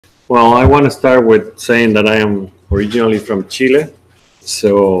Well, I want to start with saying that I am originally from Chile.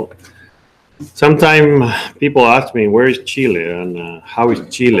 So sometimes people ask me, where is Chile and how is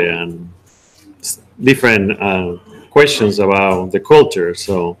Chile? And different questions about the culture.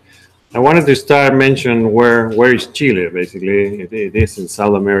 So I wanted to start mention where is Chile. Basically, it is in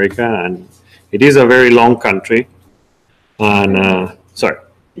South America, and it is a very long country. And sorry,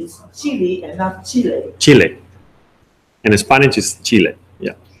 It's Chile and not Chile. Chile. In Spanish, is Chile.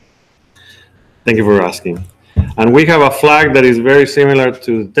 Yeah. Thank you for asking. And we have a flag that is very similar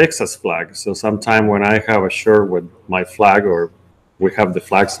to the Texas flag. So sometime when I have a shirt with my flag, or we have the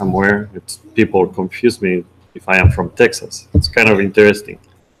flag somewhere, people confuse me if I am from Texas. It's kind of interesting.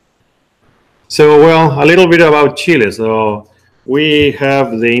 So, well, a little bit about Chile. So we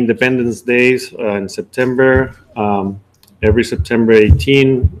have the Independence Days in September, every September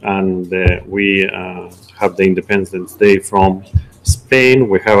 18, and we have the Independence Day from Spain.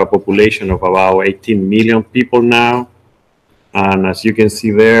 We have a population of about 18 million people now. And as you can see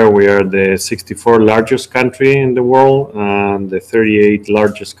there, we are the 64th largest country in the world and the 38th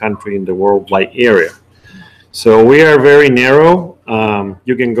largest country in the world by area. So we are very narrow.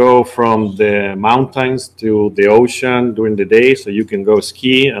 You can go from the mountains to the ocean during the day. So you can go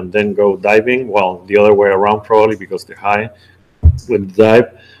ski and then go diving. Well, the other way around probably, because the high would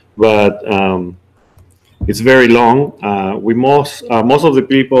dive. But it's very long. Most of the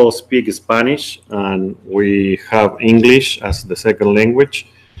people speak Spanish, and we have English as the second language.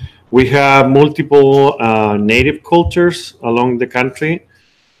 We have multiple native cultures along the country,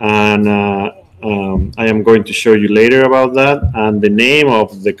 and I am going to show you later about that. And the name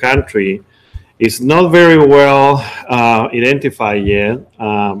of the country is not very well identified yet,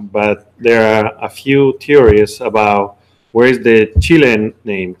 but there are a few theories about where is the Chilean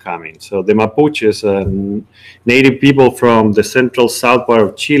name coming. So the Mapuches, native people from the central south part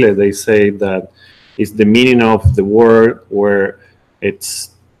of Chile, they say that it's the meaning of the word where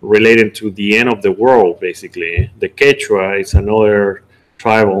it's related to the end of the world, basically. The Quechua is another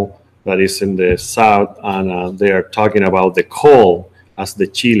tribal that is in the south, and they are talking about the coal as the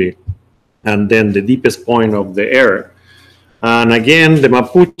Chile, and then the deepest point of the earth. And again, the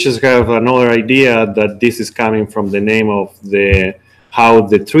Mapuches have another idea that this is coming from the name of how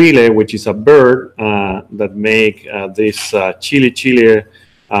the trile, which is a bird that make this chili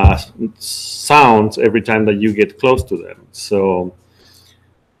sounds every time that you get close to them. So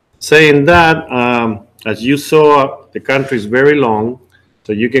saying that, as you saw, the country is very long,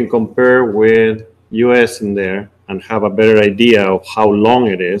 so you can compare with US in there and have a better idea of how long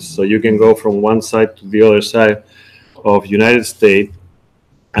it is. So you can go from one side to the other side of United States,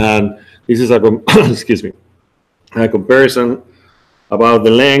 and this is excuse me, a comparison about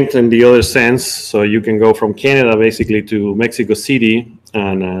the length in the other sense. So you can go from Canada basically to Mexico City,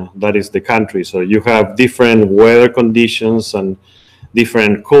 and that is the country. So you have different weather conditions and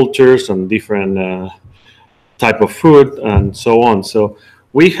different cultures and different type of food and so on. So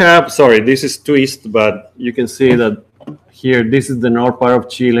we have, sorry, this is twist, but you can see that here, this is the north part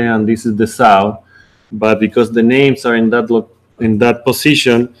of Chile and this is the south. But because the names are in that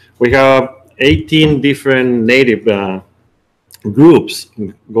position, we have 18 different native groups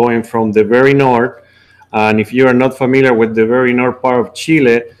going from the very north. And if you are not familiar with the very north part of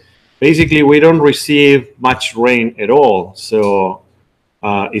Chile, basically we don't receive much rain at all. So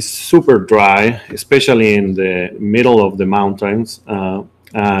it's super dry, especially in the middle of the mountains.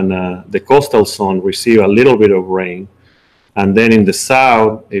 And the coastal zone receive a little bit of rain. And then in the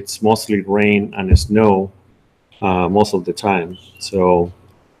south, it's mostly rain and snow most of the time. So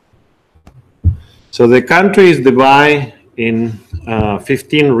the country is divided in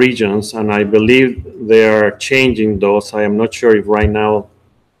 15 regions, and I believe they are changing those. I am not sure if right now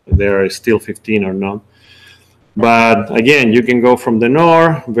there are still 15 or not. But again, you can go from the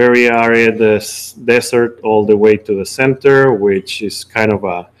north, very arid desert, all the way to the center, which is kind of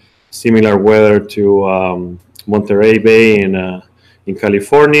a similar weather to Monterey Bay in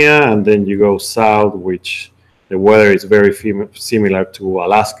California, and then you go south, which the weather is very similar to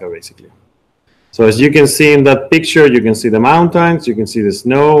Alaska, basically. So as you can see in that picture, you can see the mountains, you can see the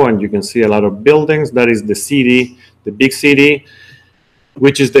snow, and you can see a lot of buildings. That is the city, the big city,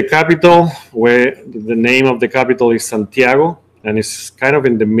 which is the capital, where the name of the capital is Santiago, and it's kind of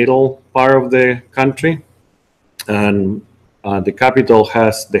in the middle part of the country. And the capital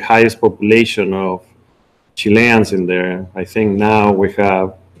has the highest population of Chileans in there. I think now we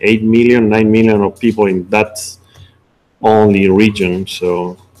have 8 million, 9 million of people in that only region.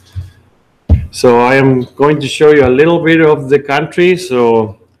 So I am going to show you a little bit of the country.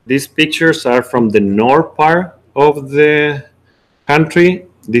 So these pictures are from the north part of the country,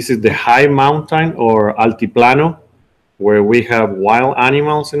 This is the high mountain or altiplano, where we have wild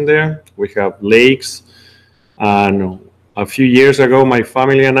animals in there. We have lakes, and a few years ago, my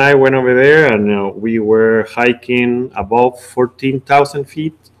family and I went over there, and we were hiking above 14,000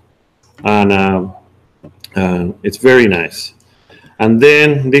 feet, and it's very nice. And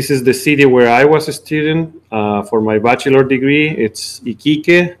then this is the city where I was a student for my bachelor degree. It's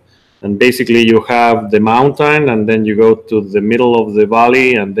Iquique. And basically you have the mountain, and then you go to the middle of the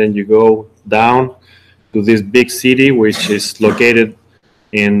valley, and then you go down to this big city, which is located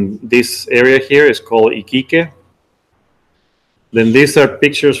in this area here. It's called Iquique. Then these are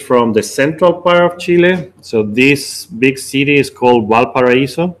pictures from the central part of Chile. So this big city is called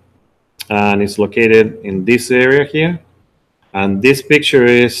Valparaiso, and it's located in this area here. And this picture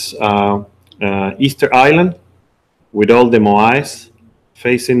is Easter Island with all the moais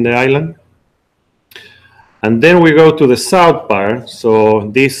facing the island. And then we go to the south part.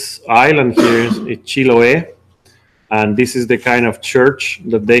 So this island here is Chiloé, and this is the kind of church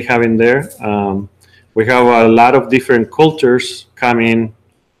that they have in there. We have a lot of different cultures coming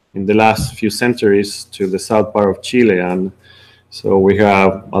in the last few centuries to the south part of Chile, and so we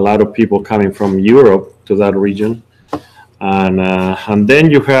have a lot of people coming from Europe to that region. And then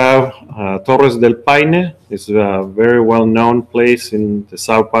you have Torres del Paine. It's a very well-known place in the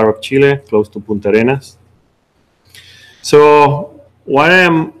south part of Chile, close to Punta Arenas. So why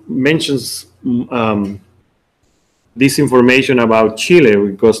I mentions this information about Chile,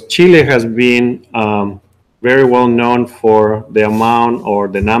 because Chile has been very well known for the amount or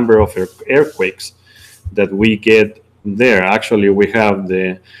the number of earthquakes that we get there. Actually, we have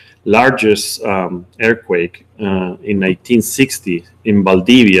the largest earthquake in 1960 in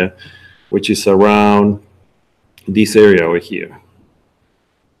Valdivia, which is around this area over here.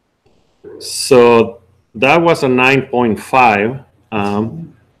 So that was a 9.5.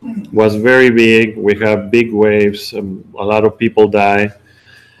 Was very big. We have big waves. A lot of people die.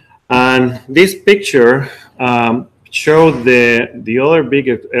 And this picture showed the other big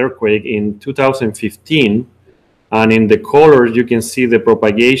earthquake in 2015. And in the colors, you can see the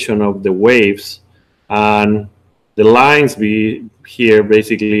propagation of the waves. And the lines here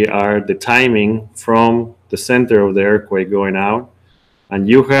basically are the timing from the center of the earthquake going out. And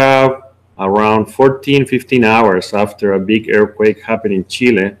you have around 14, 15 hours after a big earthquake happened in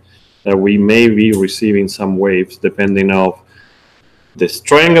Chile that we may be receiving some waves, depending on the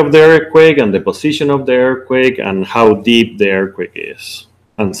strength of the earthquake and the position of the earthquake and how deep the earthquake is,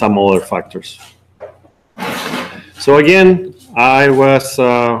 and some other factors. So again, I was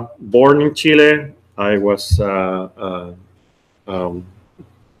born in Chile. I was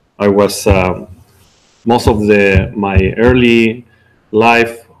most of my early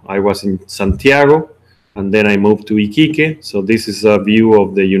life I was in Santiago, and then I moved to Iquique. So this is a view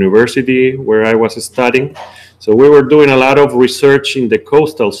of the university where I was studying. So we were doing a lot of research in the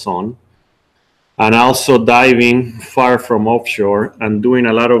coastal zone, and also diving far from offshore and doing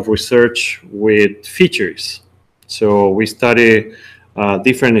a lot of research with fisheries. So we study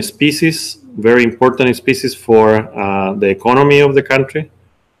different species, very important species for the economy of the country.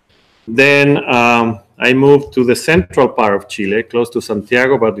 Then I moved to the central part of Chile, close to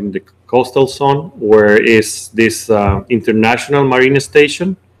Santiago, but in the coastal zone, where is this international marine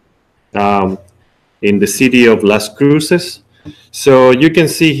station in the city of Las Cruces. So you can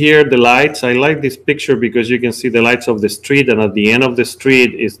see here the lights. I like this picture because you can see the lights of the street, and at the end of the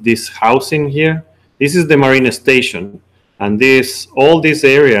street is this housing here. This is the marine station, and all this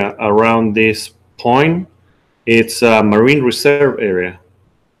area around this point, it's a marine reserve area.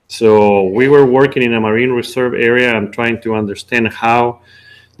 So we were working in a marine reserve area and trying to understand how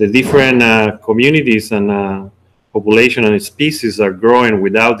the different communities and population and species are growing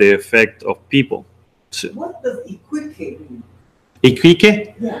without the effect of people. So, What does Iquique mean?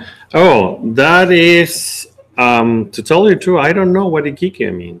 Iquique? Yeah. Oh, that is, to tell you the truth, I don't know what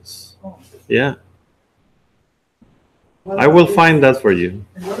Iquique means. Oh. Yeah, What I will about find that for you.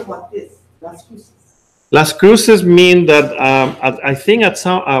 this? And what about this? Las Cruces. Las Cruces mean that I think at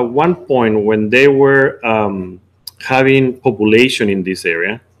one point when they were having population in this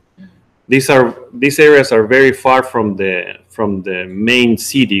area, these areas are very far from the main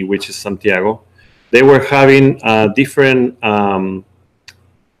city, which is Santiago. They were having different,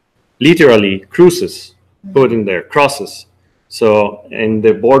 literally cruises put in there, crosses. So in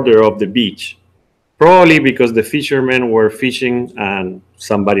the border of the beach, probably because the fishermen were fishing and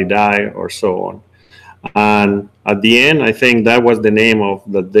somebody died or so on. And at the end, I think that was the name of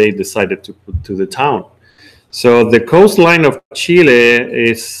that they decided to put to the town. So the coastline of Chile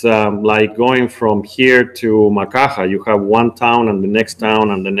is like going from here to Macaja. You have one town and the next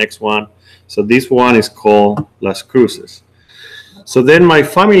town and the next one. So this one is called Las Cruces. So then my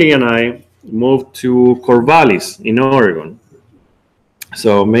family and I moved to Corvallis in Oregon.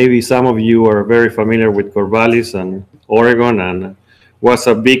 So maybe some of you are very familiar with Corvallis and Oregon, and was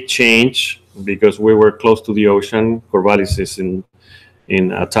a big change because we were close to the ocean. Corvallis is in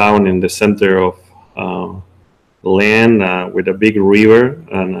a town in the center of land with a big river,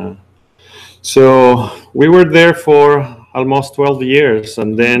 and so we were there for almost 12 years,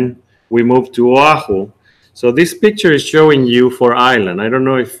 and then we moved to Oahu. So this picture is showing you Fort Island. I don't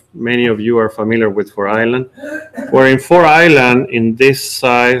know if many of you are familiar with Fort Island. We're in Fort Island. In this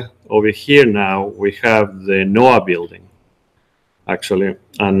side over here now, we have the NOAA building, actually,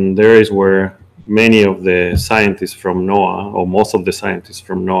 and there is where many of the scientists from NOAA, or most of the scientists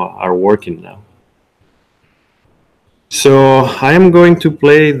from NOAA, are working now. So I am going to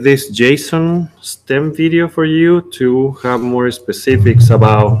play this JSON STEM video for you to have more specifics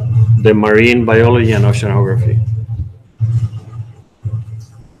about the marine biology and oceanography.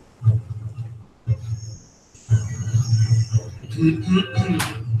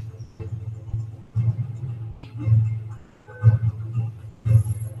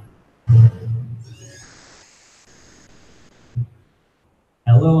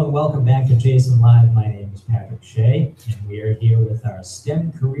 Hello and welcome back to JSON Live. My name is Patrick Shea, and we are here with our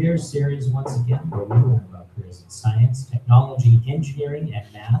STEM Career Series once again, where we learn about careers in science, technology, engineering, and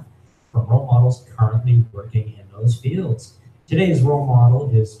math from role models currently working in those fields. Today's role model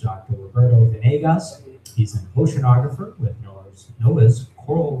is Dr. Roberto Venegas. He's an oceanographer with NOAA's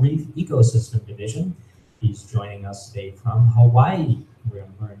Coral Reef Ecosystem Division. He's joining us today from Hawaii. We're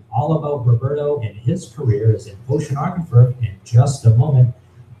going to learn all about Roberto and his career as an oceanographer in just a moment.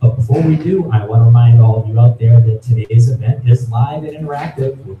 But before we do, I want to remind all of you out there that today's event is live and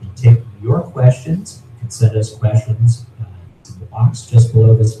interactive. We'll be taking your questions. You can send us questions to the box just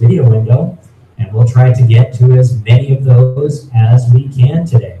below this video window, and we'll try to get to as many of those as we can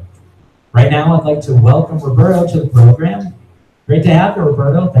today. Right now, I'd like to welcome Roberto to the program. Great to have you,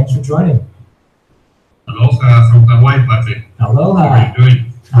 Roberto. Thanks for joining. Aloha from Hawaii, Patrick. Aloha. How are you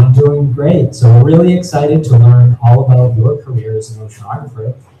doing? I'm doing great. So we're really excited to learn all about your career as an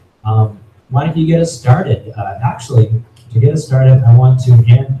oceanographer. Why don't you get us started? Actually, to get us started, I want to bring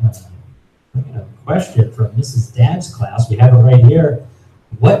in a question from Mrs. Dad's class. We have it right here.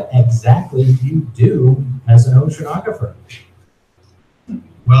 What exactly do you do as an oceanographer?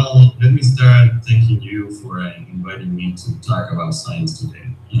 Well, let me start thanking you for inviting me to talk about science today.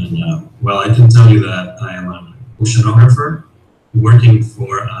 And well, I can tell you that I am an oceanographer working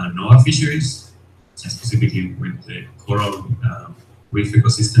for NOAA Fisheries, specifically with the Coral Reef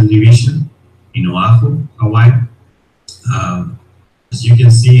Ecosystem Division in Oahu, Hawaii. As you can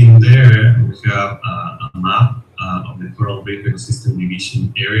see in there, we have a map of the Coral Reef Ecosystem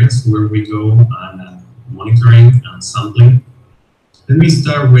Division areas where we go on monitoring and sampling. Let me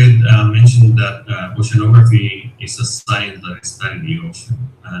start with mentioning that oceanography is a science that studies the ocean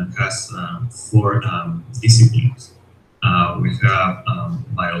and has 4 disciplines. We have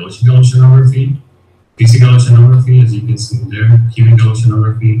biological oceanography, physical oceanography, as you can see there, chemical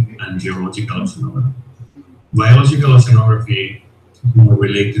oceanography, and geological oceanography. Biological oceanography is more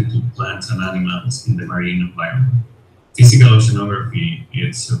related to plants and animals in the marine environment. Physical oceanography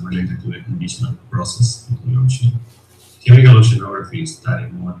is related to the condition of the process in the ocean. Chemical oceanography is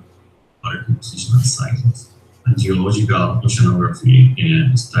studying more water composition and cycles. And geological oceanography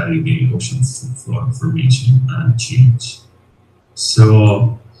is studying the ocean floor formation and change.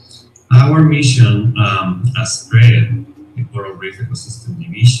 So our mission as CRED, the Coral Reef Ecosystem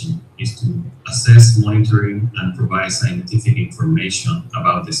Division, is to assess, monitoring, and provide scientific information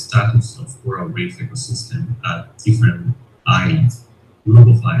about the status of coral reef ecosystem at different islands, group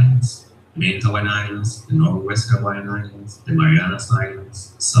of islands. The main Hawaiian Islands, the Northwest Hawaiian Islands, the Marianas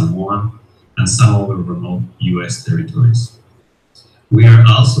Islands, Samoa, and some other remote U.S. territories. We are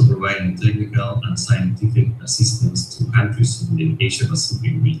also providing technical and scientific assistance to countries in the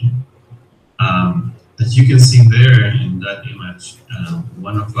Asia-Pacific region. As you can see there in that image,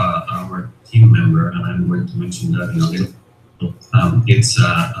 one of our team members, and I'm going to mention that in a little, it's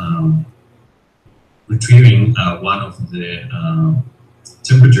retrieving one of the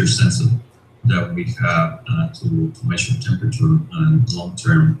temperature sensors that we have to measure temperature and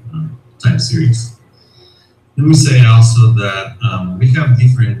long-term time series. Let me say also that we have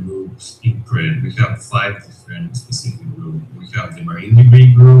different groups in CRED. We have 5 different specific groups. We have the marine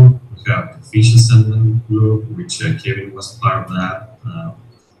debris group, we have the fish assessment group, which Kevin was part of that.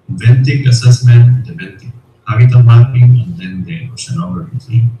 Ventic assessment, the Ventic habitat mapping, and then the oceanography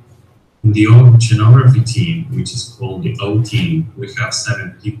team. In the oceanography team, which is called the O team, we have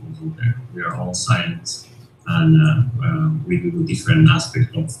 7 people in there. We are all scientists, and we do different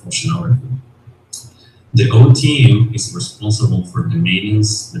aspects of oceanography. The O team is responsible for the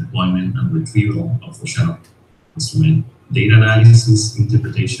maintenance, deployment, and retrieval of oceanography instrument, data analysis,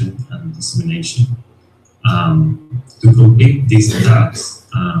 interpretation, and dissemination. To complete these tasks,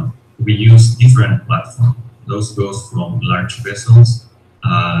 we use different platforms. Those goes from large vessels.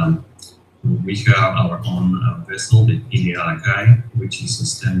 We have our own vessel, the Ilialakai, which is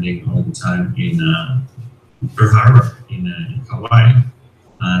standing all the time in Pearl Harbor in Hawaii.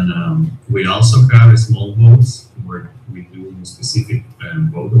 And we also have small boats where we do specific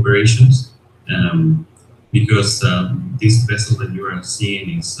boat operations. Because this vessel that you are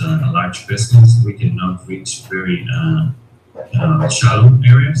seeing is a large vessel, so we cannot reach very shallow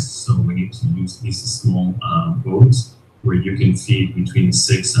areas. So we need to use these small boats where you can feed between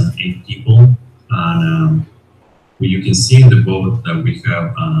 6 and 8 people. And you can see in the boat that we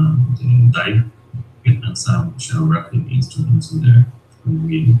have the dive and some oceanographic instruments in there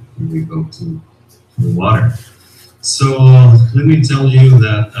when we go to the water. So let me tell you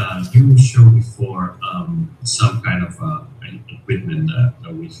that you showed before some kind of equipment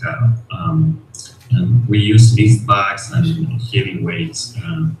that we have. And we use lift bags and heavy weights.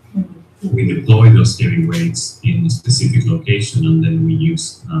 We deploy those heavy weights in a specific location, and then we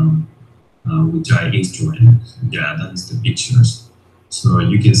use giant instruments. Yeah, that's the pictures. So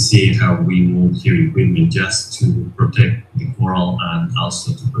you can see how we move heavy equipment just to protect the coral and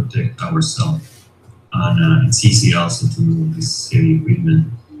also to protect ourselves. And it's easy also to move this heavy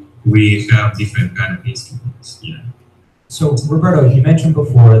equipment. We have different kind of instruments. Yeah. So Roberto, you mentioned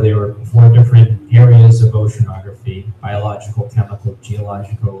before there were 4 different areas of oceanography: biological, chemical,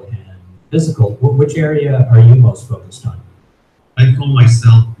 geological, and physical. Which area are you most focused on? I call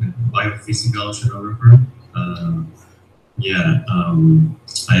myself a biophysical oceanographer.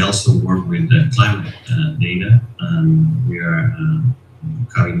 I also work with climate data, and we are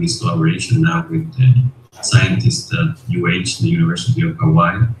having this collaboration now with scientists at UH, the University of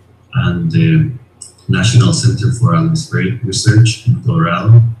Hawaii, and the National Center for Atmospheric Research in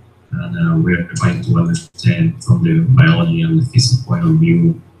Colorado. And we are trying to understand from the biology and the physics point of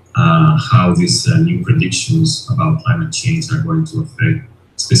view how these new predictions about climate change are going to affect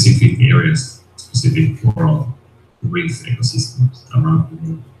specific areas, specific coral reef ecosystems around the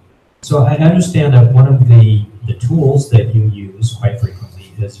world. So I understand that one of the tools that you use quite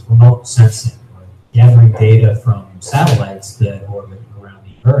frequently is remote sensing, or gathering data from satellites that orbit around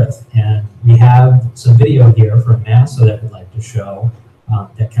the Earth. And we have some video here from NASA that we'd like to show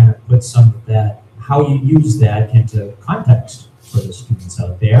that kind of puts some of that, how you use that into context for the students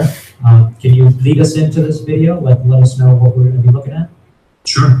out there. Can you lead us into this video? Let us know what we're going to be looking at?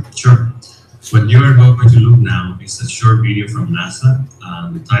 Sure. What you are going to look now is a short video from NASA.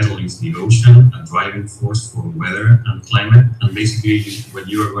 The title is "The Ocean, a Driving Force for Weather and Climate." And basically what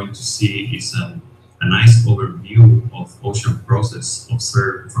you are going to see is a nice overview of ocean process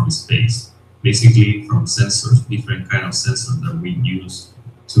observed from space. Basically from sensors, different kind of sensors that we use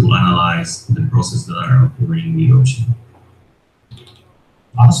to analyze the processes that are occurring in the ocean.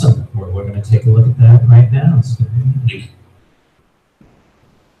 Awesome. We're going to take a look at that right now. So,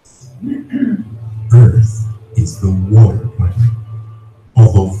 Earth is the water planet.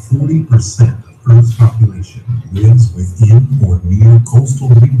 Although 40% of Earth's population lives within or near coastal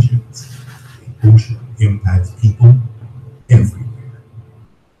regions, the ocean impacts people everywhere.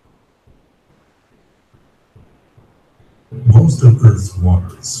 Most of Earth's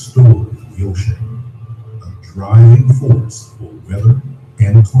water is stored in the ocean, a driving force for weather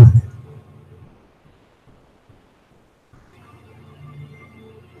and climate.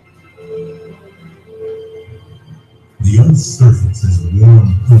 The Earth's surface is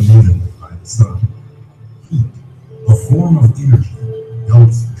warmed permanently by the sun. Heat, a form of energy,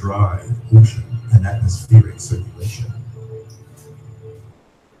 helps drive ocean and atmospheric circulation.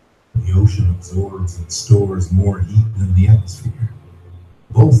 The ocean absorbs and stores more heat than the atmosphere.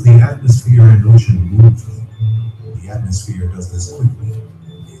 Both the atmosphere and ocean move. The atmosphere does this quickly,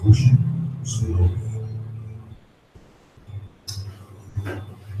 the ocean slowly.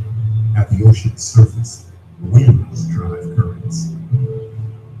 At the ocean's surface, winds drive currents.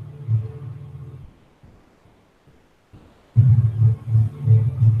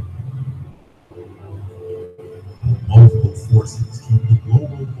 Multiple forces keep the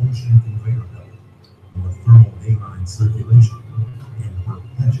global ocean conveyor belt, or thermal circulation, in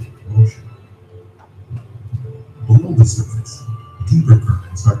perpetual motion. Below the surface, deeper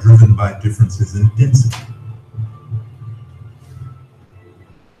currents are driven by differences in density,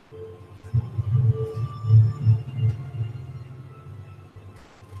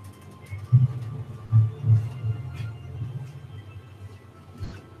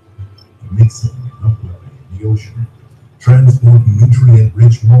 the ocean, transport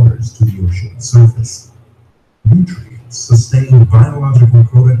nutrient-rich waters to the ocean's surface. Nutrients sustain biological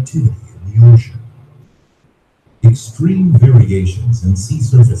productivity in the ocean. Extreme variations in sea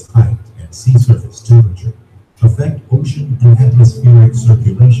surface height and sea surface temperature affect ocean and atmospheric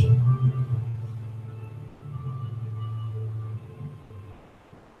circulation.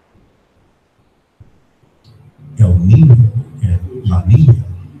 El Nino and La Nina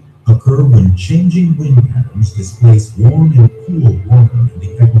occur when changing wind patterns displace warm and cool water in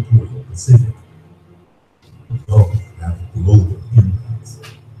the equatorial Pacific. Both have global impacts.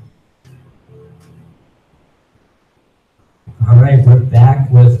 All right, we're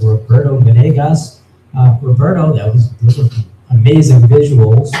back with Roberto Venegas. Roberto, those are amazing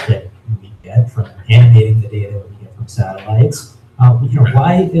visuals that we get from animating the data that we get from satellites.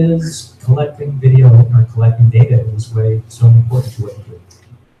 Why is collecting video or collecting data in this way so important to what you do?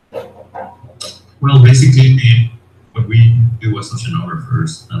 Well, basically, what we do as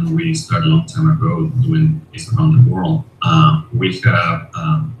oceanographers, and we started a long time ago doing this around the world, we have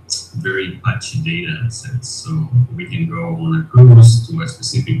very patchy data sets. So we can go on a cruise to a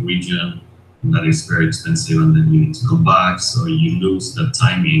specific region that is very expensive, and then you need to come back. So you lose the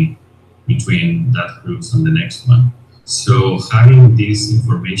timing between that cruise and the next one. So having this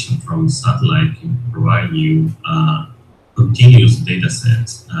information from satellite can provide you continuous data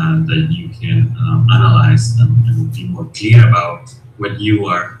sets that you can analyze and be more clear about what you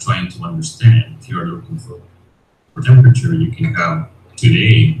are trying to understand. If you are looking for temperature, you can have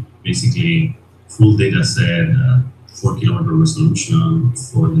today basically full data set, 4-kilometer resolution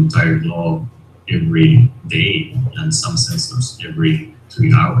for the entire globe every day, and some sensors every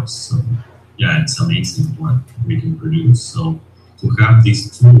 3 hours. So yeah, it's amazing what we can produce. So to have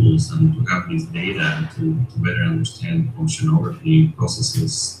these tools and to have this data to better understand oceanography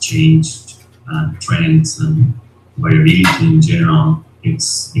processes, change, trends, and variability in general,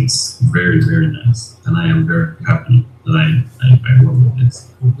 it's very, very nice. And I am very happy that I work with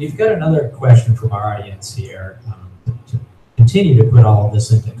this. We've got another question from our audience here to continue to put all of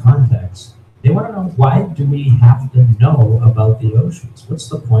this into context. They want to know, why do we have to know about the oceans? What's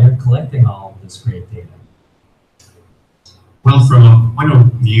the point of collecting all of this great data? Well, from a point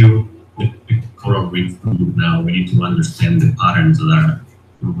of view, the coral reef group now, we need to understand the patterns that are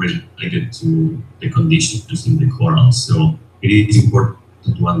related to the conditions in the coral. So it is important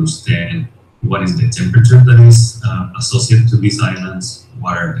to understand what is the temperature that is associated to these islands,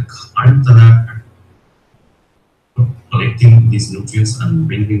 what are the currents that are collecting these nutrients and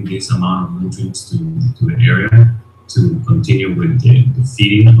bringing this amount of nutrients to the area to continue with the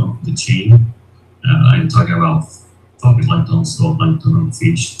feeding of the chain. I'm talking about phytoplankton, zooplankton,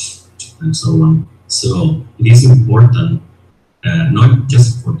 fish, and so on. So it is important, not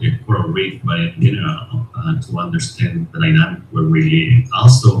just for the coral reef, but in general, to understand the dynamic where we live.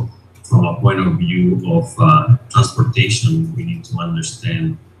 Also, from a point of view of transportation, we need to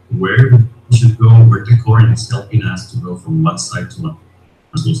understand where we should go, where the current is helping us to go from one side to another.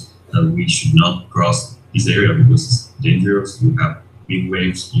 So that we should not cross this area because it's dangerous. You have big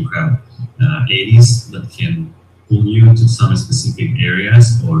waves, you have eddies that can pull you to some specific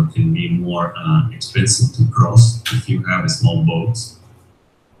areas, or can be more expensive to cross if you have small boats.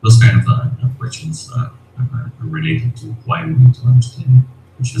 Those kind of questions are related to why we need to understand.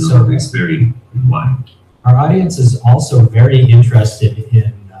 So it's very wide. Our audience is also very interested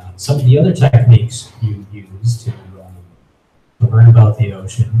in some of the other techniques you use to learn about the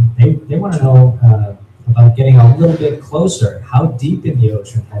ocean. They want to know about getting a little bit closer. How deep in the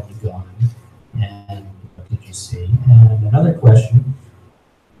ocean have you gone, and what did you see? And another question,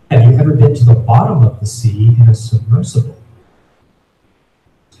 have you ever been to the bottom of the sea in a submersible?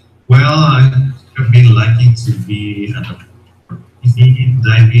 Well, I have been lucky to be at a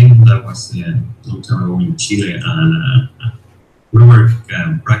diving that was a long time ago in Chile, and we were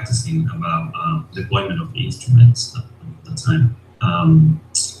practicing about deployment of the instruments at the time.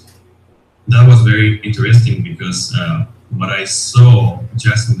 That was very interesting because what I saw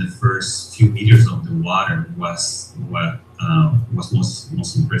just in the first few meters of the water was what was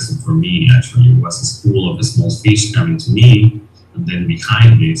most impressive for me. Actually, it was a school of small fish coming to me, and then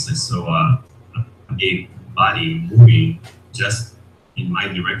behind this I saw a big body moving just in my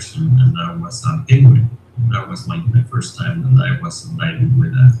direction, and that was a penguin. That was my first time that I was diving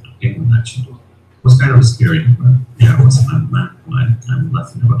with a penguin. Actually, it was kind of scary, but yeah, it was fun. I'm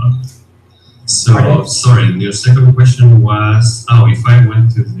laughing about it. So sorry, your second question was, if I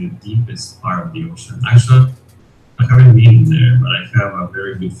went to the deepest part of the ocean. Actually, I haven't been there, but I have a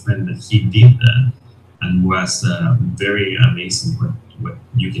very good friend that he did that. and was very amazing what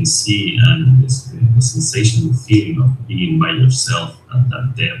you can see, and this the sensation, the feeling of being by yourself at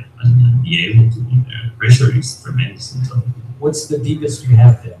that depth and be able to be there. Pressure is tremendous. What's the deepest you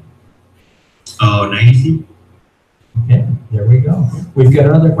have been? Oh, 90 feet. Okay, there we go. We've got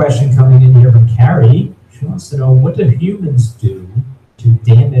another question coming in here from Carrie. She wants to know, what do humans do to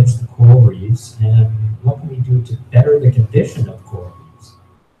damage the coral reefs, and what can we do to better the condition of coral reefs?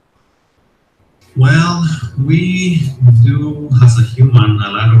 Well, we do, as a human, a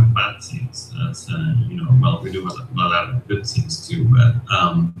lot of bad things. As, well, we do a lot of good things too, but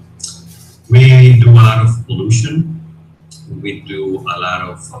we do a lot of pollution. We do a lot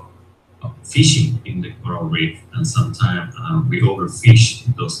of fishing in the coral reef, and sometimes we overfish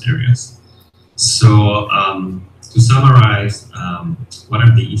those areas. So to summarize, what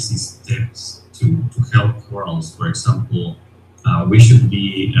are the easy steps to help corals? For example, we should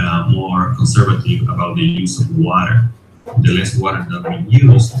be more conservative about the use of water. The less water that we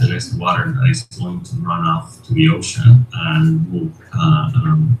use, the less water that is going to run off to the ocean and move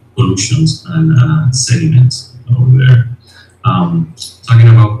pollutions and sediments over there. Talking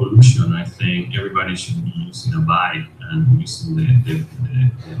about pollution, I think everybody should be using a bike and using the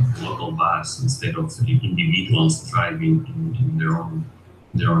local bus instead of individuals driving in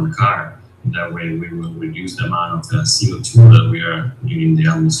their own car. That way we will reduce the amount of CO2 that we are putting in the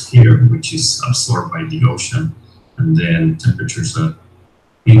atmosphere, which is absorbed by the ocean, and then temperatures are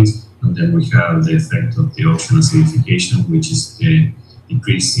increased, and then we have the effect of the ocean acidification, which is the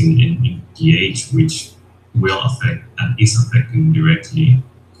decreasing in pH, which will affect and is affecting directly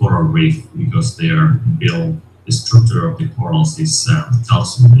coral reef, because they are built, the structure of the corals is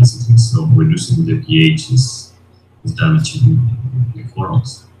calcium basically, so reducing the pH is damaging the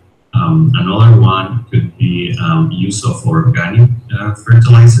corals. Another one could be use of organic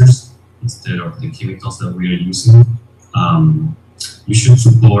fertilizers instead of the chemicals that we are using. You should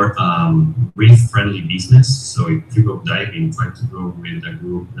support reef-friendly business. So if you go diving, try to go with a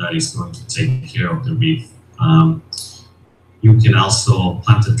group that is going to take care of the reef. You can also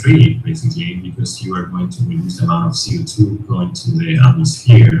plant a tree, basically, because you are going to reduce the amount of CO2 going to the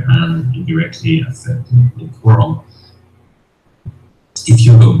atmosphere and indirectly affect the coral. If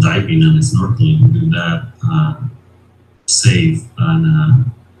you go diving and snorkeling, do that safe,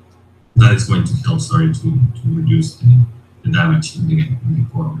 and that is going to help, to reduce the damage in the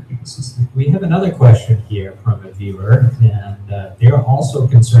coral ecosystem. We have another question here from a viewer, and they're also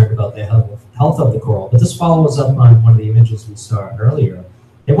concerned about the health of the coral, but this follows up on one of the images we saw earlier.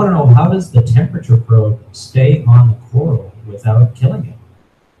 They want to know, how does the temperature probe stay on the coral without killing it?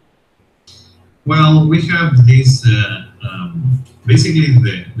 Well, we have these, basically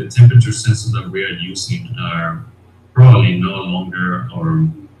the temperature sensors that we are using are probably no longer or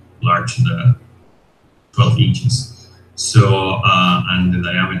larger than 12 inches. So, and the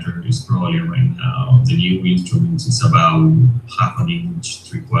diameter is probably right now, the new instruments is about half an inch,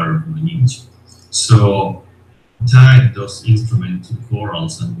 3/4 of an inch. So, tie those instruments to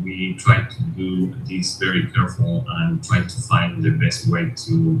corals, and we try to do this very careful and try to find the best way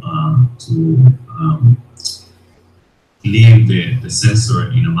to leave the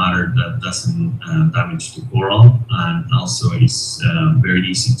sensor in a manner that doesn't damage the coral, and also is very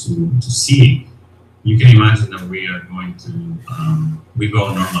easy to see. You can imagine that we are going to, we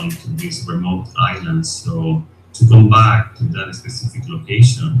go normally to these remote islands, so to come back to that specific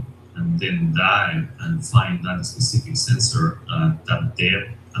location and then dive and find that specific sensor, that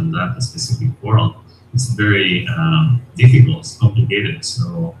depth and that specific coral, it's very difficult, it's complicated.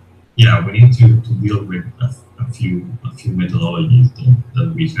 So yeah, we need to deal with a few methodologies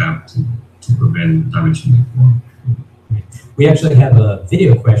that we have to prevent damaging the coral. We actually have a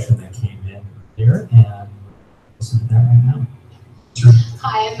video question that came in here, and listen to that right now. Sure.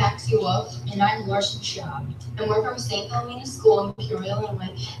 Hi, I'm Maxie Wolf, and I'm Larson Shaw, and we're from St. Philomena School in Peoria,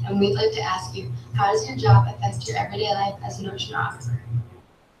 Illinois, and we'd like to ask you, how does your job affect your everyday life as an oceanographer?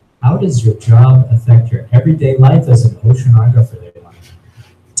 How does your job affect your everyday life as an oceanographer?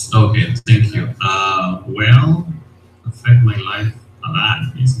 Okay, thank you. Well, affect my life a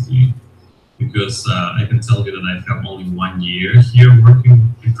lot, basically, because I can tell you that I have only 1 year here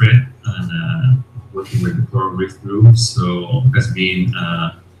working with RED and working with the Coral Reef Group, so it has been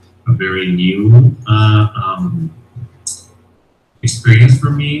a very new experience for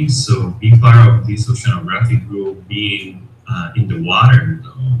me. So being part of this oceanographic group, being in the water,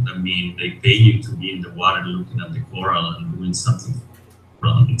 that means they pay you to be in the water looking at the coral and doing something.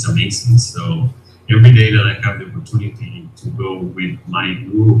 It's amazing. So every day that I have the opportunity to go with my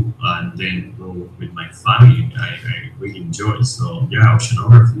group and then go with my family, I really enjoy. So yeah,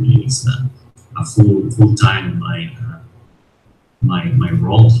 oceanography is a a full time my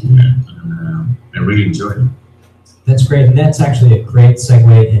role here, and I really enjoy it. That's great, and that's actually a great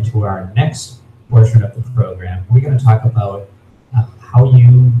segue into our next portion of the program. We're going to talk about how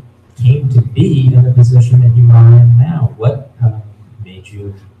you came to be in the position that you are in now. What made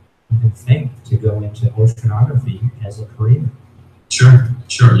you even think to go into oceanography as a career? Sure.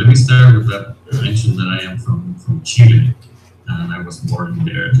 Let me start with that. I mentioned that I am from Chile, and I was born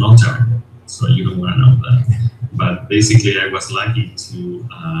there a long time ago, so you don't want to know that. But basically, I was lucky to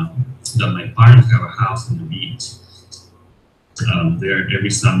that my parents have a house on the beach. There every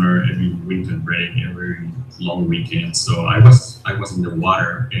summer, every winter break, every long weekend. So I was in the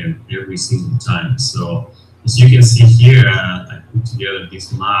water every single time. So as you can see here, I put together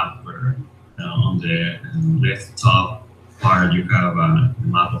this map where on the left top part you have a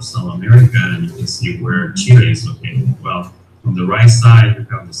map of South America, and you can see where Chile is located. Well, on the right side you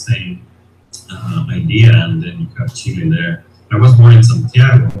have the same idea, and then you have Chile there. I was born in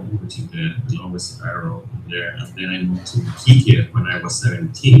Santiago, which is the lowest arrow there, and then I moved to Iquique when I was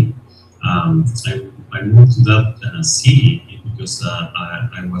 17. I moved to that city because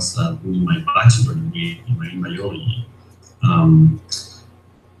I was doing my bachelor degree in marine biology.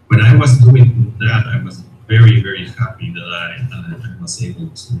 When I was doing that, I was very, very happy that I was able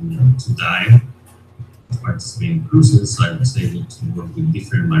to dive, participate in cruises. I was able to work with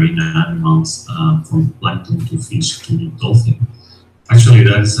different marine animals, from plankton to fish to dolphin. Actually,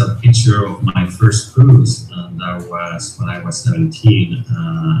 that is a picture of my first cruise, and that was when I was 17.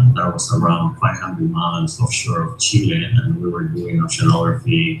 That was around 500 miles offshore of Chile, and we were doing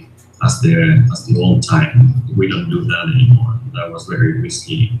oceanography as the old time. We don't do that anymore. That was very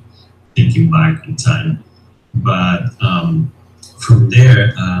risky, thinking back in time. But from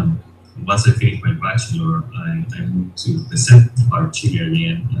there, once I finished my bachelor, I moved to the central part of Chile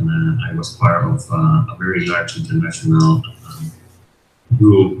again, and I was part of a very large international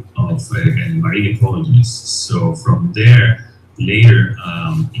group of marine ecologists. So from there, later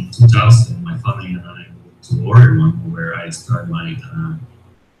in 2000, my family and I moved to Oregon, where I started my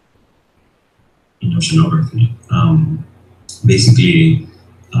in oceanography. Basically,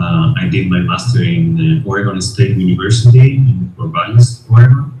 I did my master in the Oregon State University in Corvallis,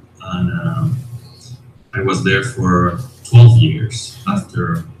 Oregon, and I was there for 12 years.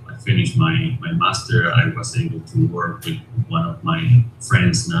 After I finished my master, I was able to work with one of my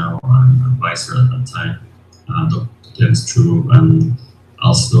friends now, an advisor at that time, Dr. Dennis True, and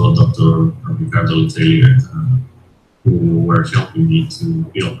also Dr. Ricardo Letelier, who were helping me to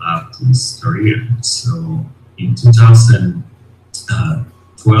build up this career. So in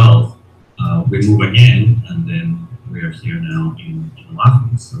 2012, we moved again, and then we are here now in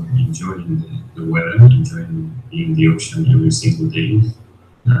Oahu. So enjoying the weather, enjoying being in the ocean every single day,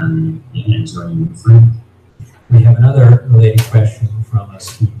 and enjoying the food. We have another related question from a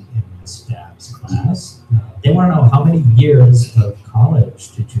student in the STAPS class. They want to know, how many years of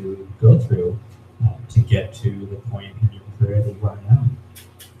college did you go through to get to the point in your career that you are now?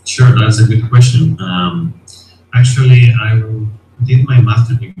 Sure, that's a good question. Actually, I did my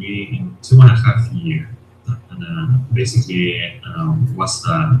master's degree in 2.5 years. And basically was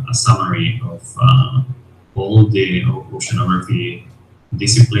a summary of all the oceanography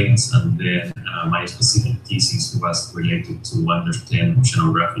disciplines, and then my specific thesis was related to understand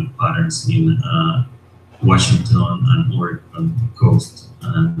oceanographic patterns in Washington and Oregon coast,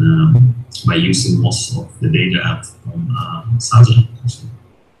 and by using most of the data from satellite.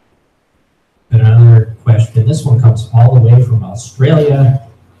 Another question, this one comes all the way from Australia.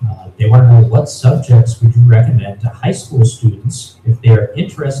 They want to know, what subjects would you recommend to high school students if they are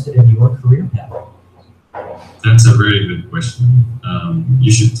interested in your career path? That's a very good question.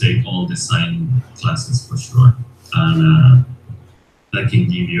 You should take all the science classes for sure, and that can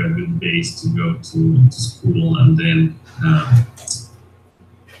give you a good base to go to school, and then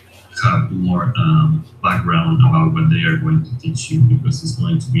have more background about what they are going to teach you, because it's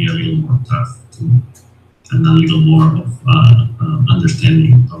going to be a little more tough and a little more of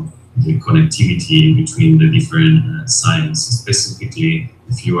understanding of the connectivity between the different science, specifically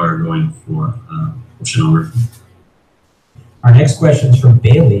if you are going for oceanography. Our next question is from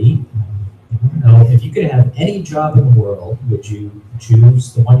Bailey. I want to know, if you could have any job in the world, would you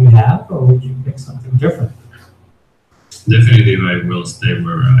choose the one you have, or would you pick something different? Definitely, I will stay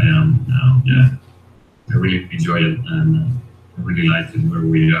where I am now. Yeah, I really enjoy it, and I really like it where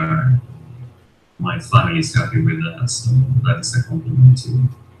we are. My family is happy with that, so that is a compliment too.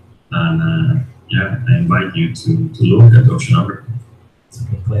 And yeah, I invite you to look at oceanography. It's a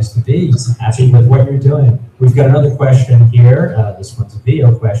good place to be. Happy with what you're doing. We've got another question here. This one's a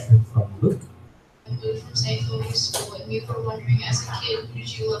video question from Luke. and moved from St. Louis School, and we were wondering, as a kid, who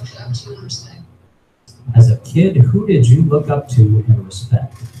did you look up to and respect? As a kid, who did you look up to and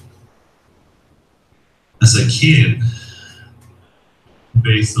respect? As a kid,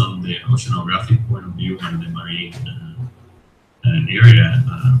 based on the oceanographic point of view and the marine area,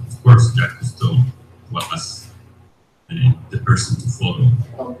 of course, Jacques Cousteau was the person to follow.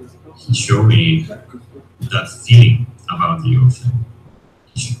 He showed me that feeling about the ocean.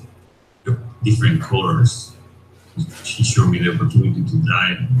 He showed different colors. He showed me the opportunity to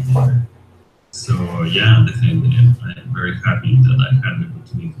dive in the water. So yeah, definitely, I'm very happy that I had the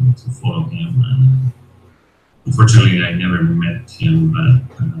opportunity to follow him. And unfortunately, I never met him, but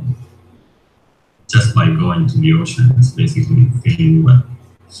just by going to the ocean, it's basically feeling what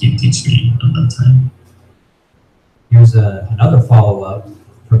he teach me at that time. Here's another follow-up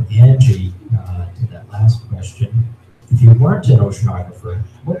from Angie to that last question. If you weren't an oceanographer,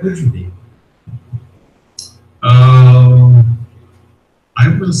 what would you be? I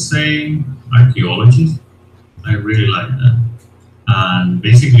will say archaeologist. I really like that. And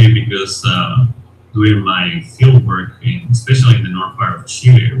basically because doing my field work, especially in the north part of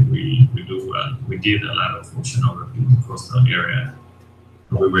Chile, we did a lot of oceanography in the coastal area.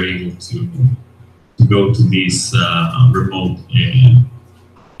 We were able to go to these remote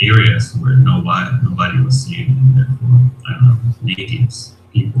areas where nobody was living there. I don't know, natives,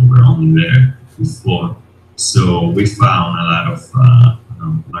 people were only there before. So we found a lot of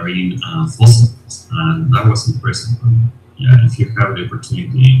marine fossils, and that was impressive for me. Yeah, if you have the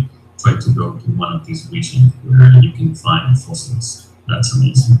opportunity, try to go to one of these regions where you can find fossils. That's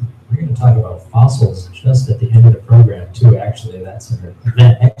amazing. We're going to talk about fossils just at the end of the program too. Actually, that's our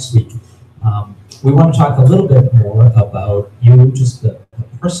event next week. We want to talk a little bit more about you, just the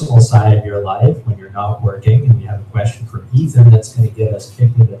personal side of your life when you're not working. And we have a question from Ethan that's going to get us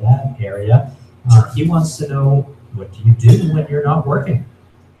kicked into that area. He wants to know, what do you do when you're not working?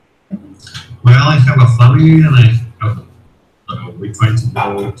 Well, I have a family, and we try to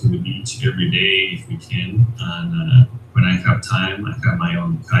go to the beach every day if we can. And when I have time, I have my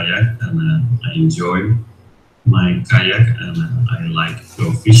own kayak, and I enjoy my kayak, and I like to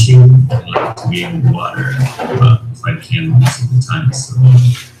go fishing. I like to be in the water if I can most of the time. So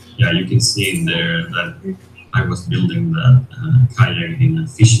yeah, you can see in there that I was building that kayak in a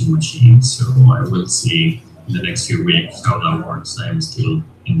fishing machine. So I will see in the next few weeks how that works. I am still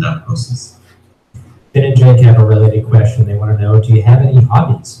in that process. Ben and Jake have a related question. They want to know, do you have any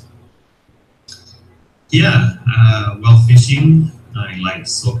hobbies? Yeah, well, fishing. I like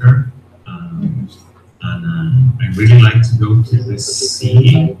soccer. And I really like to go to the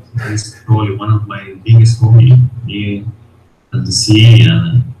sea. It's probably one of my biggest hobbies, being at the sea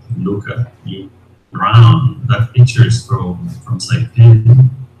and look at you around. That picture is from Saipan,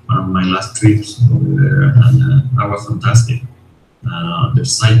 one of my last trips over there, and that was fantastic.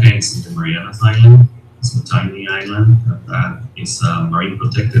 There's Saipans in the Marianas Island. It's a tiny island that is a marine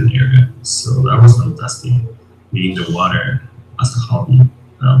protected area. So that was fantastic. Being in the water as a hobby,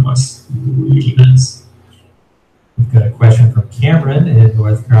 that was really nice. We've got a question from Cameron in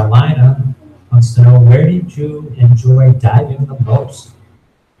North Carolina. Wants to know, where did you enjoy diving the most?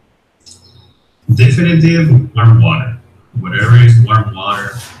 Definitely warm water. Whatever is warm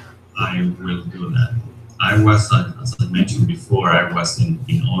water, I will do that. I was, as I mentioned before, I was in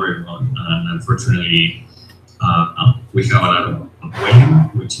Oregon, and unfortunately, we have a lot of whaling,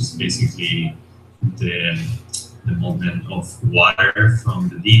 which is basically the movement of water from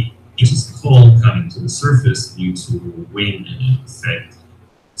the deep, which is cold, coming to the surface due to wind effect.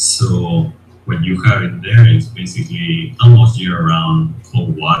 So what you have in there is basically almost year-round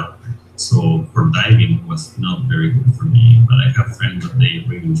cold water. So for diving was not very good for me, but I have friends that they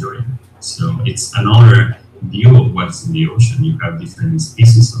really enjoy it. So it's another view of what's in the ocean. You have different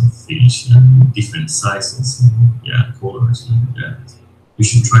species of fish and different sizes, and yeah, colors. And yeah, you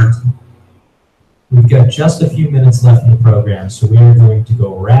should try to. We've got just a few minutes left in the program, so we are going to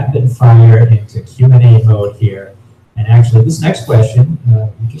go rapid fire into Q&A mode here. And actually, this next question,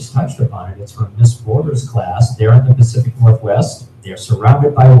 we just touched upon it. It's from Miss Boulder's class. They're in the Pacific Northwest. They're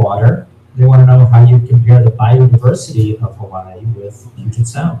surrounded by water. They want to know how you compare the biodiversity of Hawaii with Puget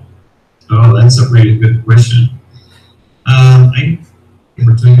Sound. Oh, that's a really good question. I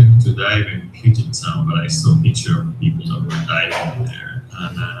opportunity to dive in Puget Sound, but I saw picture of people that were diving there.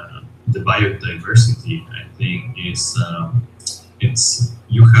 And the biodiversity, I think, is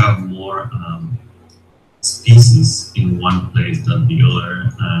you have more species in one place than the other,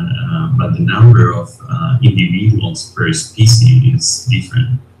 and but the number of individuals per species is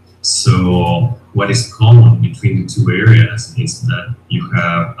different. So what is common between the two areas is that you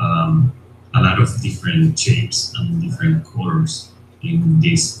have a a lot of different shapes and different colors in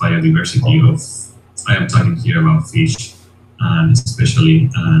this biodiversity of, I am talking here about fish, and especially,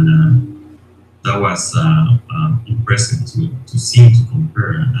 and that was impressive to see, to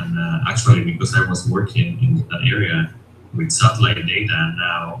compare. And actually, because I was working in that area with satellite data,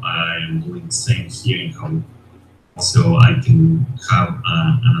 now I am doing the same here in Hawaii. So I can have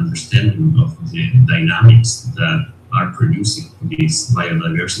an understanding of the dynamics that are producing this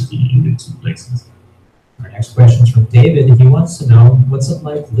biodiversity in the two places. Our next question is from David. He wants to know, what's it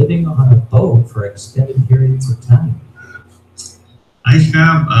like living on a boat for extended periods of time? I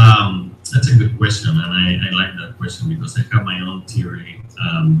have, that's a good question, and I like that question because I have my own theory.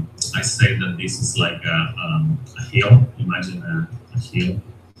 I say that this is like a hill. Imagine a hill,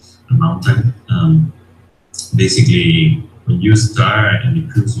 a mountain. Basically, when you start and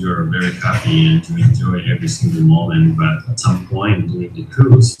the cruise, you're very happy and you enjoy every single moment. But at some point during the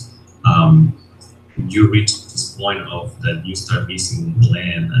cruise, you reach this point of that you start missing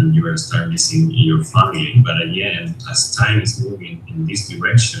land and you start missing your family. But again, as time is moving in this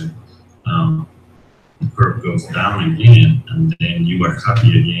direction, the curve goes down again, and then you are happy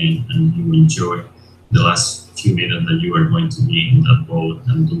again, and you enjoy the last few minutes that you are going to be in that boat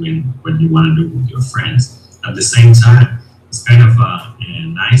and doing what you want to do with your friends. At the same time, it's kind of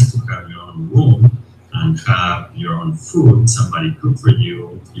nice to have your own room and have your own food, somebody cook for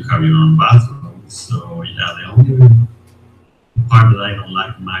you, you have your own bathroom. So yeah, the only part that I don't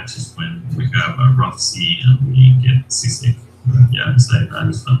like much is when we have a rough sea and we get seasick. Yeah, besides that,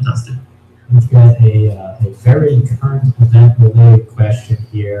 it's fantastic. We've got a very current event-related question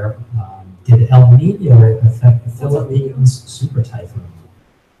here. Did El Nino affect the Philippines super typhoon?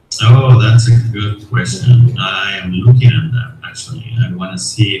 Oh, that's a good question. I am looking at that actually. I want to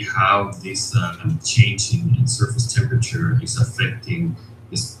see how this changing in surface temperature is affecting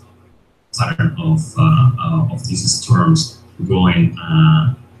this pattern of these storms going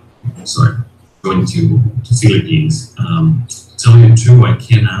going to Philippines. Telling you true, I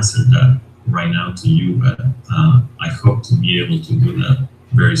can't answer that right now to you, but I hope to be able to do that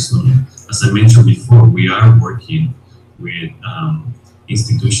very soon. As I mentioned before, we are working with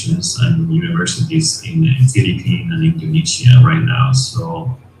institutions and universities in the Philippines and Indonesia right now,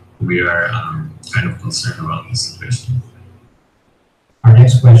 so we are kind of concerned about this situation. Our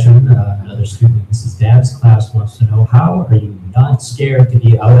next question, another student in Mrs. Dabb's class wants to know, how are you not scared to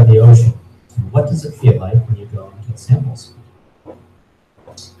be out of the ocean? And what does it feel like when you go and take samples?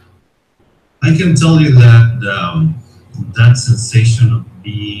 I can tell you that that sensation of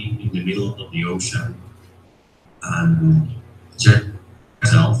being in the middle of the ocean and check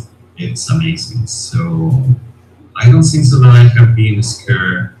yourself, it's amazing. So I don't think so that I have been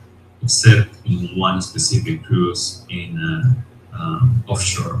scared, except in one specific cruise in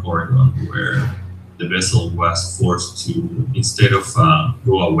offshore Oregon, where the vessel was forced to, instead of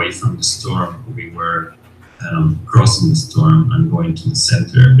go away from the storm, we were crossing the storm and going to the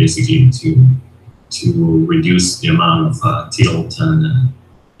center, basically to reduce the amount of tilt and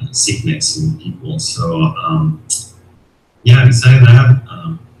sickness in people. So yeah, besides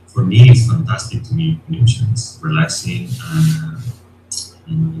that, for me, it's fantastic to be in the ocean. It's relaxing,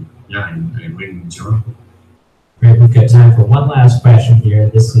 and yeah, I really enjoy it. Great, we've got time for one last question here.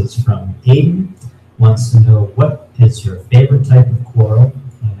 This is from Aiden. Wants to know, what is your favorite type of coral,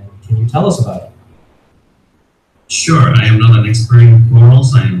 and can you tell us about it? Sure, I am not an expert in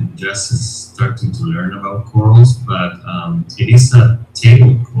corals. I am just starting to learn about corals, but it is a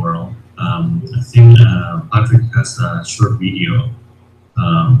table coral. I think Patrick has a short video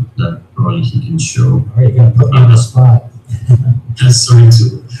that probably he can show. All right, you're going to put me on the spot. Sorry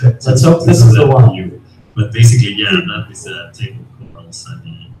to Let's hope this is the one. But basically, yeah, that is a table corals,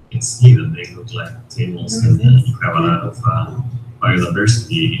 and it's neat that they look like tables, and you have a lot of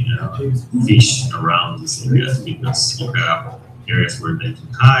biodiversity, fish around these areas, because you have areas where they can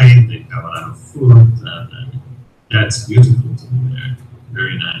hide, they have a lot of food, and yeah, it's beautiful to be there.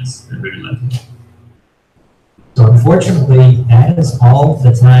 Very nice. I'm very lucky. So unfortunately, that is all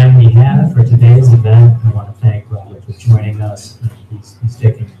the time we have for today's event. I want to thank Robert for joining us. He's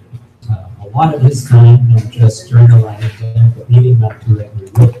taking a lot of his time, not just during the live event, but leading up to it.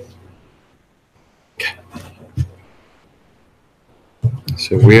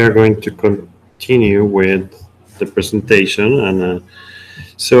 So we are going to continue with the presentation, and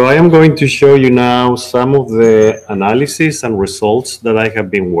so I am going to show you now some of the analysis and results that I have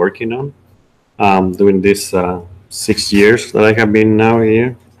been working on during this 6 years that I have been now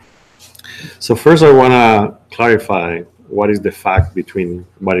here. So first I want to clarify what is the fact between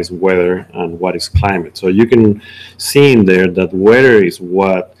what is weather and what is climate. So you can see in there that weather is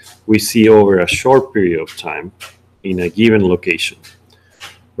what we see over a short period of time in a given location,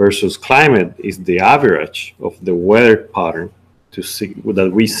 versus climate is the average of the weather pattern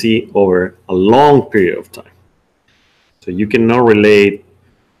that we see over a long period of time. So you cannot relate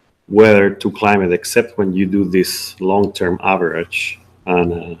weather to climate except when you do this long-term average.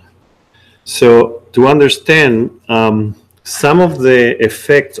 And so to understand some of the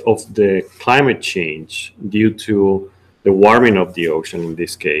effects of the climate change due to the warming of the ocean in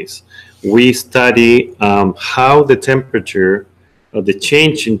this case, we study how the temperature, the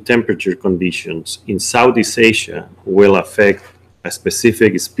change in temperature conditions in Southeast Asia will affect a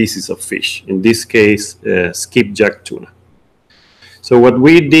specific species of fish, in this case, skipjack tuna. So what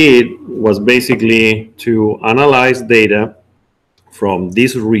we did was basically to analyze data from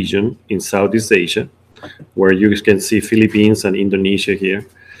this region in Southeast Asia, where you can see Philippines and Indonesia here.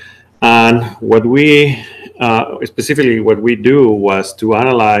 And what we, specifically what we do was to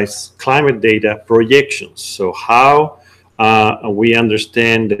analyze climate data projections. So how we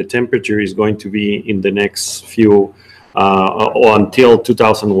understand the temperature is going to be in the next few, or until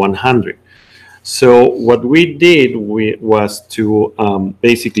 2100. So what we did was to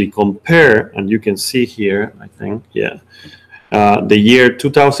basically compare, and you can see here, I think, yeah, the year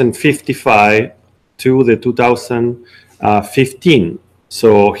 2055 to the 2015.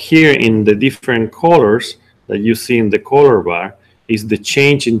 So here in the different colors that you see in the color bar is the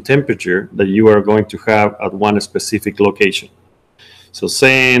change in temperature that you are going to have at one specific location. So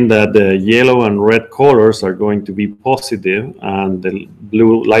saying that the yellow and red colors are going to be positive and the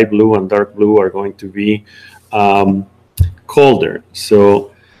blue, light blue and dark blue are going to be colder.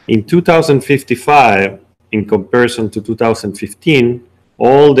 So in 2055, in comparison to 2015,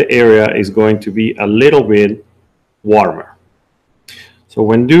 all the area is going to be a little bit warmer. So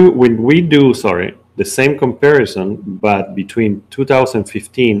when we do the same comparison, but between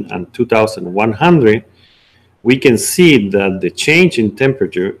 2015 and 2100, we can see that the change in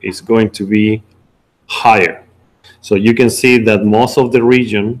temperature is going to be higher. So you can see that most of the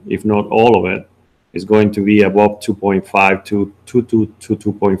region, if not all of it, is going to be above 2.5 to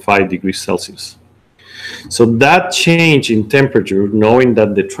 2.5 degrees Celsius. So that change in temperature, knowing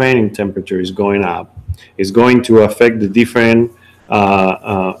that the trend in temperature is going up, is going to affect the different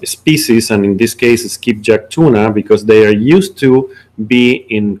species, and in this case, skipjack tuna, because they are used to be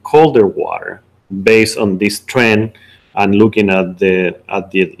in colder water based on this trend and looking at the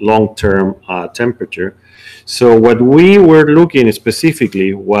long-term temperature. So what we were looking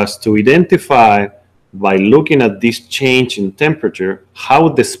specifically was to identify, by looking at this change in temperature, how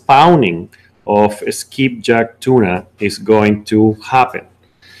the spawning of skipjack tuna is going to happen.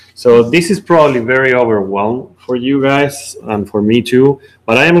 So this is probably very overwhelming for you guys and for me too,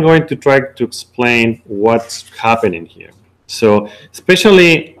 but I am going to try to explain what's happening here. So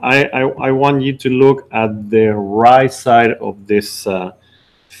especially I want you to look at the right side of this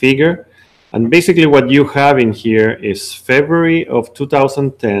figure. And basically what you have in here is February of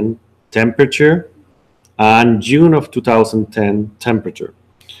 2010 temperature and June of 2010 temperature.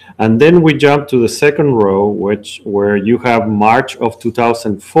 And then we jump to the second row, where you have March of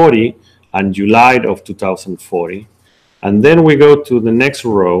 2040 and July of 2040. And then we go to the next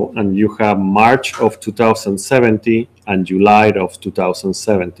row and you have March of 2070 and July of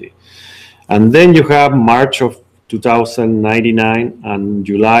 2070. And then you have March of 2099 and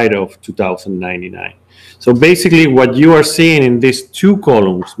July of 2099. So basically what you are seeing in these two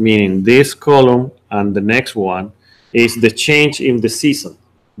columns, meaning this column and the next one, is the change in the season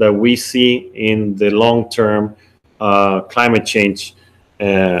that we see in the long-term climate change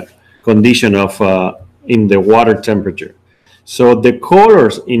condition of in the water temperature. So the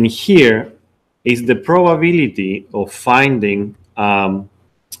colors in here is the probability of finding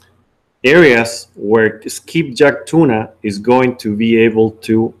areas where skipjack tuna is going to be able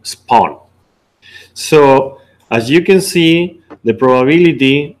to spawn. So as you can see, the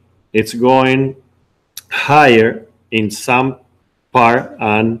probability it's going higher in some part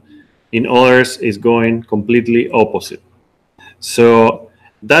and in others is going completely opposite. So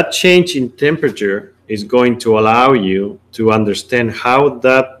that change in temperature is going to allow you to understand how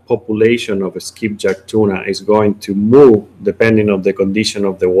that population of skipjack tuna is going to move depending on the condition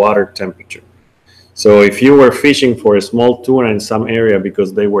of the water temperature. So if you were fishing for a small tuna in some area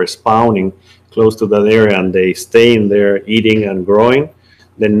because they were spawning close to that area and they stay in there eating and growing,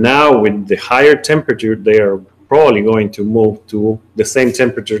 then now with the higher temperature, they are probably going to move to the same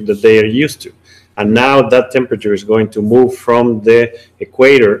temperature that they are used to. And now that temperature is going to move from the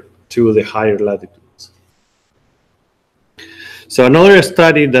equator to the higher latitudes. So another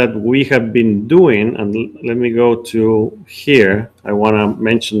study that we have been doing, and let me go to here, I want to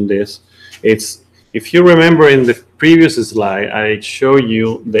mention this. It's, if you remember in the previous slide, I show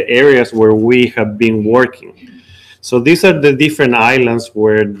you the areas where we have been working. So these are the different islands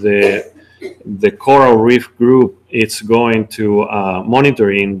where the coral reef group is going to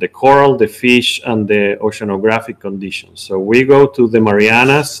monitoring the coral, the fish, and the oceanographic conditions. So we go to the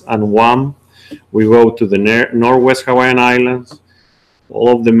Marianas and Guam. We go to the Northwest Hawaiian Islands,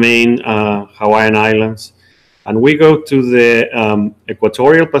 all of the main Hawaiian Islands. And we go to the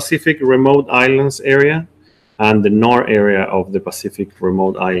Equatorial Pacific Remote Islands area and the north area of the Pacific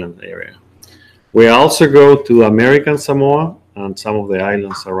Remote Island area. We also go to American Samoa and some of the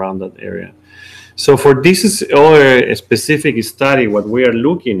islands around that area. So for this other specific study, what we are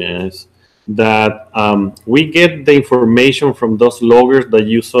looking at is that we get the information from those loggers that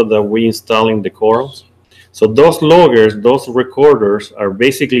you saw that we install in the corals. So those loggers, those recorders are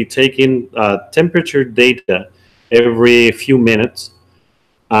basically taking temperature data every few minutes.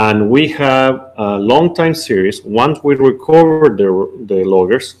 And we have a long time series. Once we record the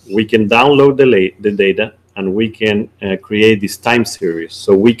loggers, we can download the data and we can create this time series.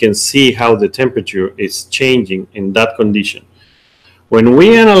 So we can see how the temperature is changing in that condition. When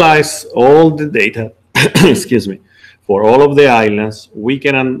we analyze all the data, excuse me, for all of the islands, we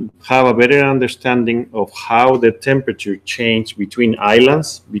can have a better understanding of how the temperature change between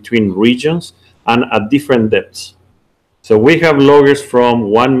islands, between regions, and at different depths. So we have loggers from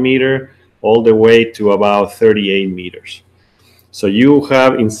 1 meter all the way to about 38 meters. So you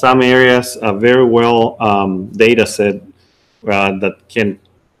have in some areas a very well data set that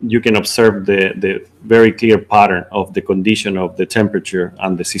you can observe the very clear pattern of the condition of the temperature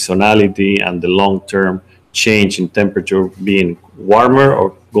and the seasonality and the long-term change in temperature being warmer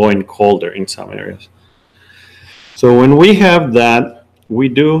or going colder in some areas. So when we have that, we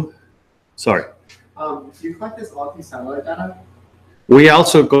do, sorry. Do you collect this all through satellite data? We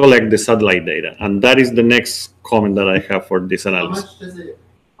also collect the satellite data, and that is the next comment that I have for this analysis. How much does it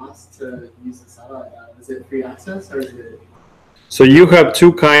cost to use the satellite data? Is it free access or is it? So you have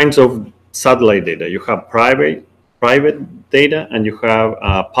two kinds of satellite data. You have private data and you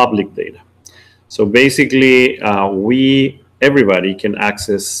have public data. So basically, everybody can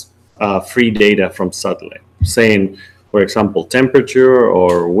access free data from satellite, saying, for example, temperature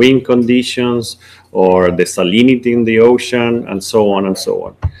or wind conditions or the salinity in the ocean and so on and so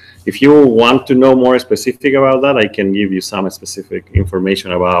on. If you want to know more specific about that, I can give you some specific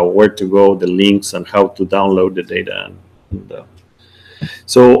information about where to go, the links, and how to download the data.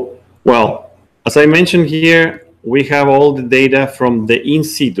 So, well, as I mentioned here, we have all the data from the in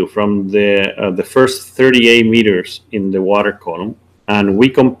situ, from the first 38 meters in the water column, and we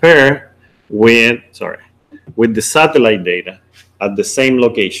compare with the satellite data at the same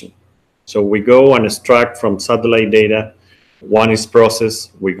location. So we go and extract from satellite data. One is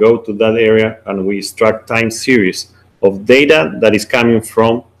processed, we go to that area and we extract time series of data that is coming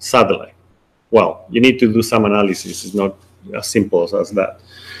from satellite. Well, you need to do some analysis. It's not as simple as that.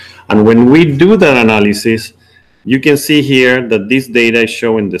 And when we do that analysis, you can see here that this data is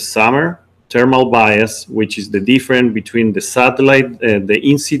showing the summer thermal bias, which is the difference between the satellite, the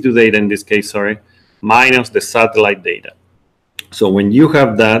in situ data in this case, minus the satellite data. So when you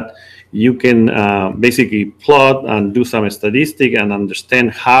have that, you can basically plot and do some statistic and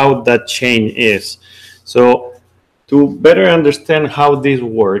understand how that change is. So to better understand how this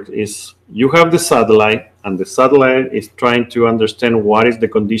works is you have the satellite, and the satellite is trying to understand what is the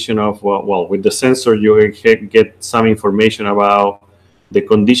condition of, well, with the sensor, you get some information about the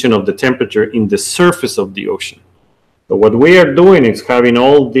condition of the temperature in the surface of the ocean. So what we are doing is having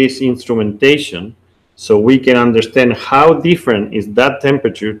all this instrumentation so we can understand how different is that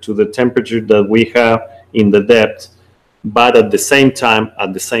temperature to the temperature that we have in the depth, but at the same time,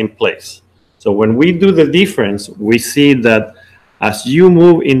 at the same place. So when we do the difference, we see that as you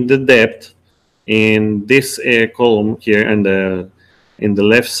move in the depth, in this column here in the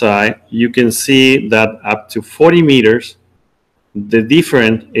left side, you can see that up to 40 meters, the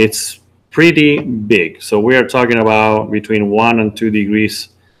difference is pretty big. So we are talking about between 1 and 2 degrees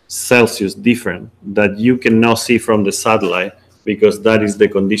Celsius different that you cannot see from the satellite, because that is the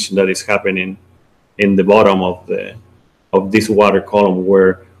condition that is happening in the bottom of this water column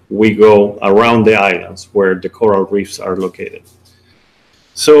where we go around the islands where the coral reefs are located.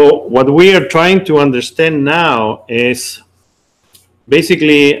 So what we are trying to understand now is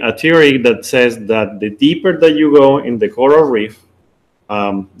basically a theory that says that the deeper that you go in the coral reef,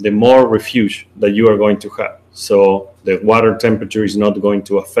 the more refuge that you are going to have. So the water temperature is not going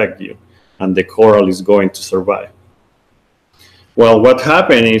to affect you and the coral is going to survive. Well, what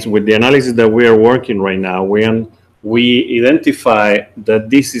happened is with the analysis that we are working right now, we identify that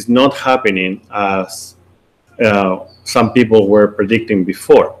this is not happening as some people were predicting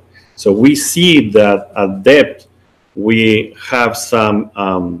before. So we see that at depth, we have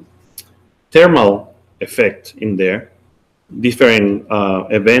some thermal effect in there, different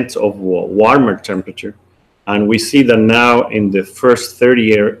events of warmer temperature. And we see that now in the first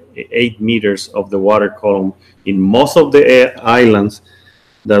 38 meters of the water column in most of the islands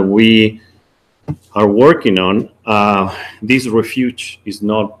that we are working on, this refuge is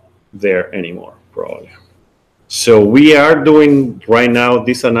not there anymore, probably. So we are doing right now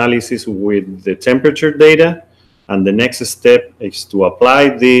this analysis with the temperature data, and the next step is to apply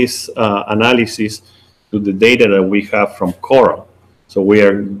this analysis to the data that we have from coral. So we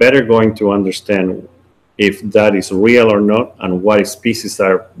are better going to understand if that is real or not, and what species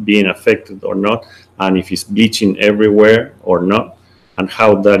are being affected or not, and if it's bleaching everywhere or not, and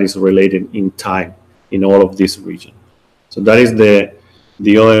how that is related in time in all of this region. So that is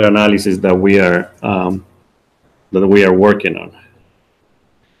the other analysis that we are working on.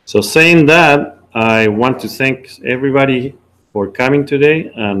 So saying that, I want to thank everybody for coming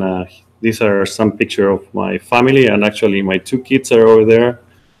today, and these are some pictures of my family, and actually my 2 kids are over there.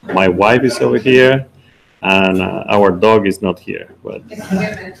 My wife is over here, and our dog is not here. But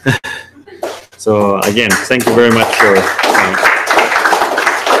so again, thank you very much for coming.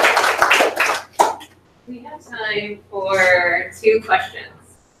 We have time for 2 questions.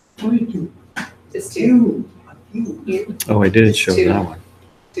 Only 2. Just 2. Oh, I didn't show 2. that one.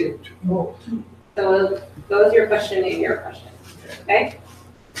 2. Oh, So go with your question and your question. Okay?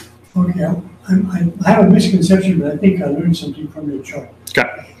 Okay, I have a misconception, but I think I learned something from your chart.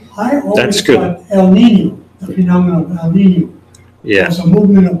 Okay. I That's always good. thought El Nino, the phenomenon of El Nino, Yeah. was a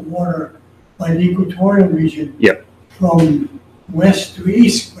movement of water by the equatorial region Yep. from west to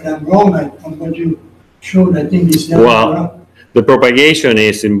east, but I'm wrong from what you showed. I think it's down Well, up. the propagation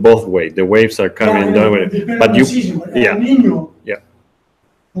is in both ways. The waves are coming that way. Depending But on you, the season, but yeah. El Nino, Yeah.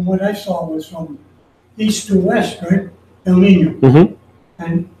 from what I saw, was from east to west, right? El Nino. Mhm.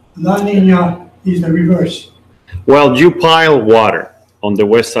 And La Nina is the reverse. Well, you pile water on the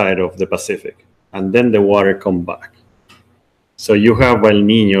west side of the Pacific, and then the water come back. So you have El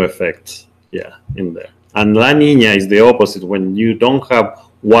Nino effect, yeah, in there. And La Nina is the opposite. When you don't have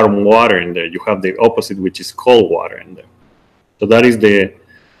warm water in there, you have the opposite, which is cold water in there. So that is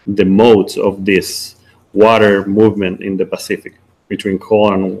the modes of this water movement in the Pacific between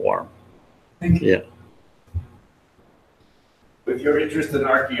cold and warm. Thank you. Yeah. With your interest in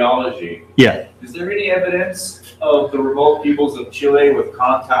archaeology, Yeah. is there any evidence of the remote peoples of Chile with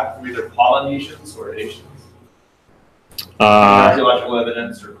contact from either Polynesians or Asians? Archaeological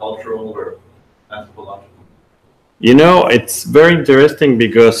evidence or cultural or anthropological? You know, it's very interesting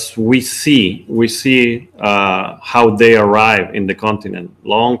because we see how they arrived in the continent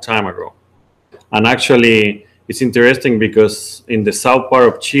long time ago. And actually, it's interesting because in the south part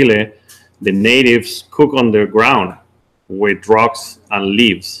of Chile, the natives cook on the ground with rocks and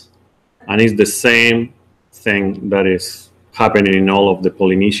leaves. And it's the same thing that is happening in all of the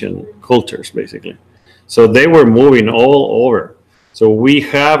Polynesian cultures, basically. So they were moving all over. So we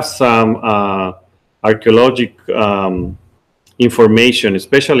have some archaeological information,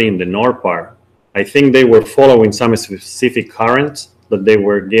 especially in the north part. I think they were following some specific currents that they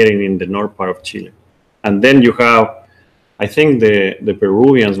were getting in the north part of Chile. And then you have, I think the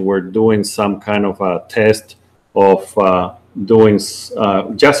Peruvians were doing some kind of a test of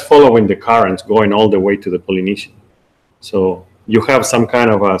just following the currents going all the way to the Polynesian. So you have some kind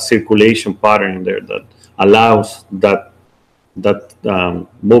of a circulation pattern in there that allows that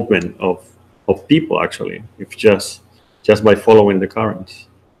movement of people, actually, if just by following the currents.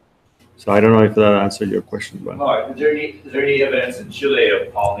 So I don't know if that answered your question, but Is there any evidence in Chile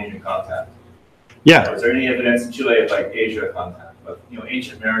of Polynesian contact? yeah. Or is there any evidence in Chile of like Asia contact? Of,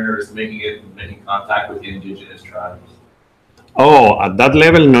 ancient mariners making contact with the indigenous tribes? Oh, at that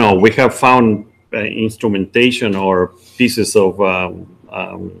level, no. We have found instrumentation or pieces of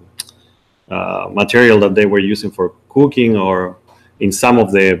material that they were using for cooking or in some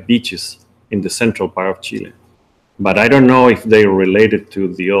of the beaches in the central part of Chile. But I don't know if they related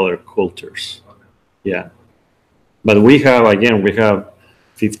to the other cultures. Yeah. But we have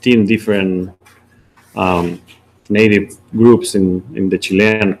 15 different native groups in the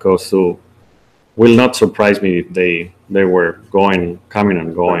Chilean coast, so will not surprise me if they were coming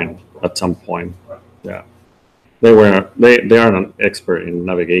and going at some point. Yeah. They are an expert in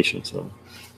navigation, so